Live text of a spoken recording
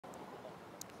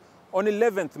On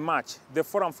 11th March, the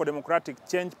Forum for Democratic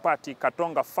Change Party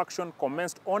Katonga faction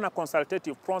commenced on a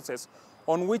consultative process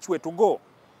on which way to go.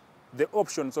 The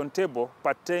options on table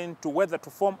pertain to whether to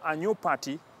form a new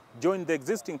party, join the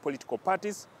existing political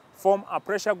parties, form a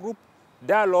pressure group,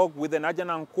 dialogue with the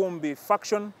National Nkumbi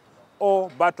faction, or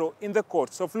battle in the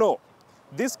courts of law.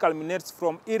 This culminates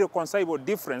from irreconcilable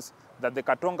difference that the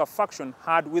Katonga faction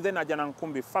had with the National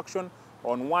Nkumbi faction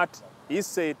on what is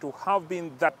said to have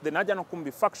been that the National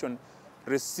Nkumbi faction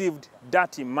received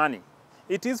dirty money.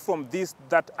 It is from this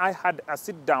that I had a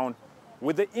sit down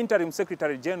with the interim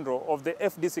Secretary General of the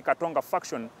FDC-Katonga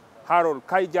faction,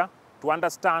 Kaija, to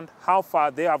understand how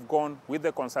far they have gone with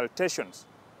the consultations.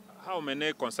 How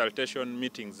many consultation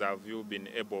meetings have you been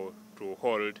able to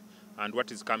hold, and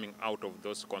what is coming out of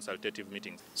those consultative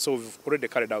meetings? So we've already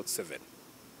carried out 7.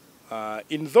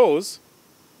 In those,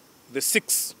 the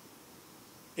 6,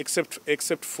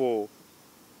 except for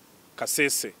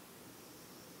Kasese,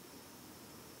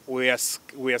 we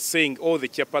are saying, all the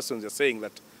chairpersons are saying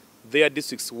that their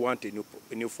districts want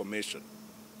a new formation.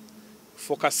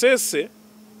 For Kasese,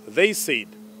 they said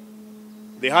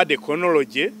they had a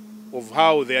chronology of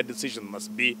how their decision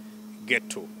must be get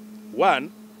to.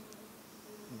 1,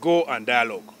 go and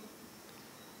dialogue.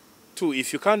 2,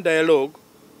 if you can't dialogue,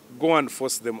 go and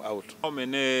force them out. How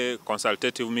many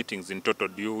consultative meetings in total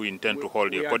do you intend to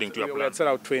hold according to your plan? We had set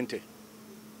out 20.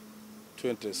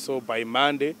 So by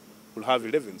Monday, we'll have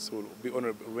 11. So we'll be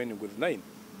on remaining with 9.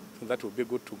 So that will be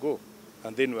good to go.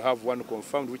 And then we have one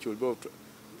confirmed, which will go to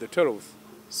the 12th.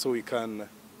 So we can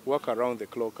work around the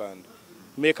clock and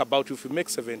make if we make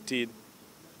 17,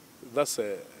 that's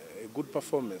a good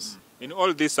performance. In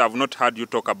all this, I've not heard you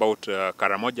talk about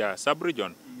Karamoja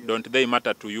sub-region. Yes. Don't they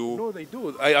matter to you? No, they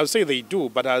do. I'll say they do,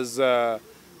 but as I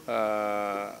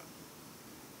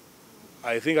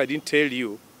think I didn't tell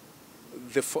you,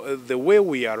 the way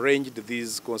we arranged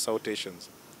these consultations,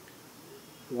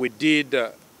 we did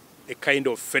a kind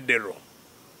of federal,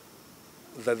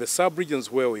 that the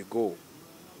sub-regions where we go,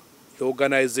 the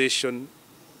organization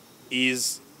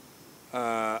is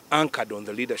anchored on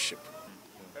the leadership.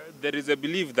 There is a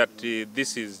belief that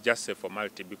this is just a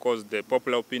formality because the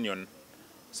popular opinion,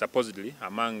 supposedly,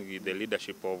 among the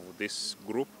leadership of this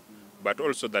group, but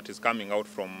also that is coming out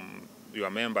from your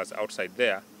members outside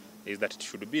there, is that it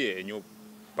should be a new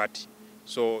party.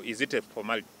 So is it a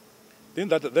formality? Then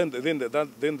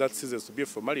that ceases to be a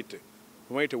formality.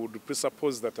 Formality would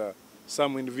presuppose that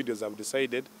some individuals have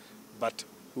decided, but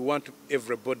we want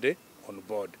everybody on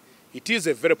board. It is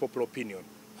a very popular opinion,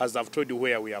 as I've told you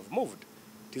where we have moved.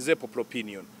 It is a popular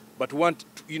opinion, but we want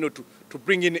to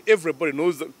bring in everybody,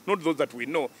 not those that we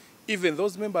know, even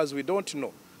those members we don't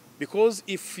know. Because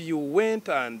if you went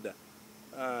and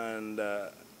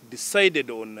decided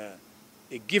on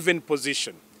a given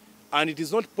position, and it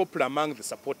is not popular among the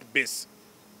support base,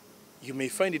 you may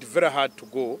find it very hard to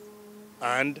go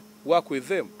and work with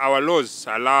them. Our laws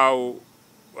allow,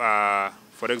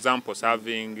 for example,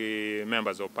 serving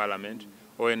members of parliament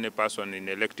or any person in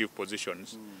elective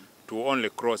positions to only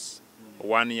cross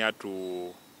 1 year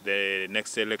to the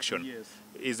next election. Yes.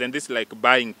 Isn't this like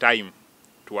buying time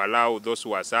to allow those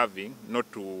who are serving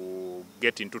not to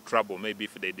get into trouble, maybe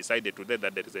if they decided today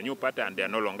that there is a new party and they are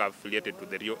no longer affiliated to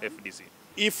the real FDC?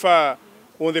 If on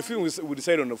the film we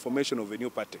decide on the formation of a new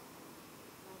party,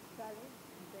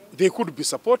 they could be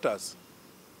supporters,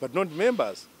 but not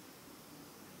members.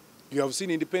 You have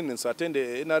seen independents attend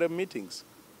the NRM meetings,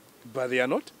 but they are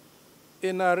not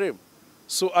NRM.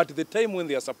 So at the time when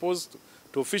they are supposed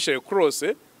to officially cross,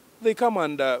 they come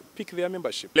and pick their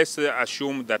membership. Let's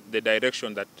assume that the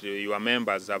direction that your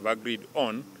members have agreed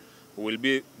on will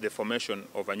be the formation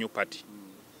of a new party.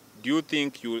 Do you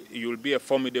think you'll be a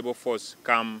formidable force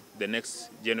come the next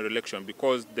general election?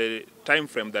 Because the time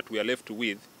frame that we are left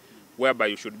with, whereby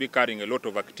you should be carrying a lot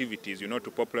of activities,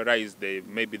 to popularize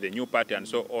maybe the new party and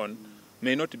so on,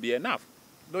 may not be enough.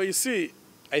 No, you see,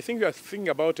 I think you are thinking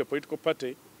about a political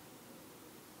party.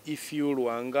 If you,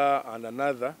 Luanga, and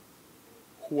another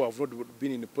who have not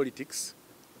been in politics,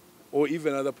 or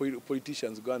even other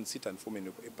politicians go and sit and form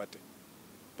a party.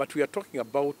 But we are talking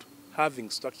about having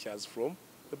structures from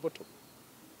the bottom.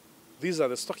 These are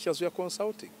the structures we are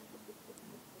consulting.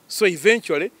 So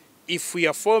eventually, if we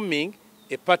are forming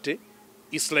a party,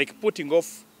 it's like putting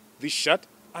off this shirt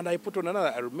and I put on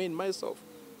another, I remain myself.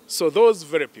 So those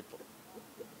very people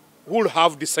who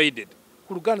have decided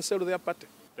who will go and sell their party.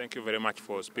 Thank you very much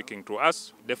for speaking to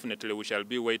us. Definitely we shall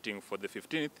be waiting for the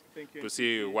 15th to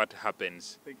see what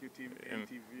happens. Thank you, Team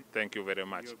Thank you very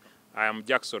much. I am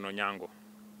Jackson Onyango.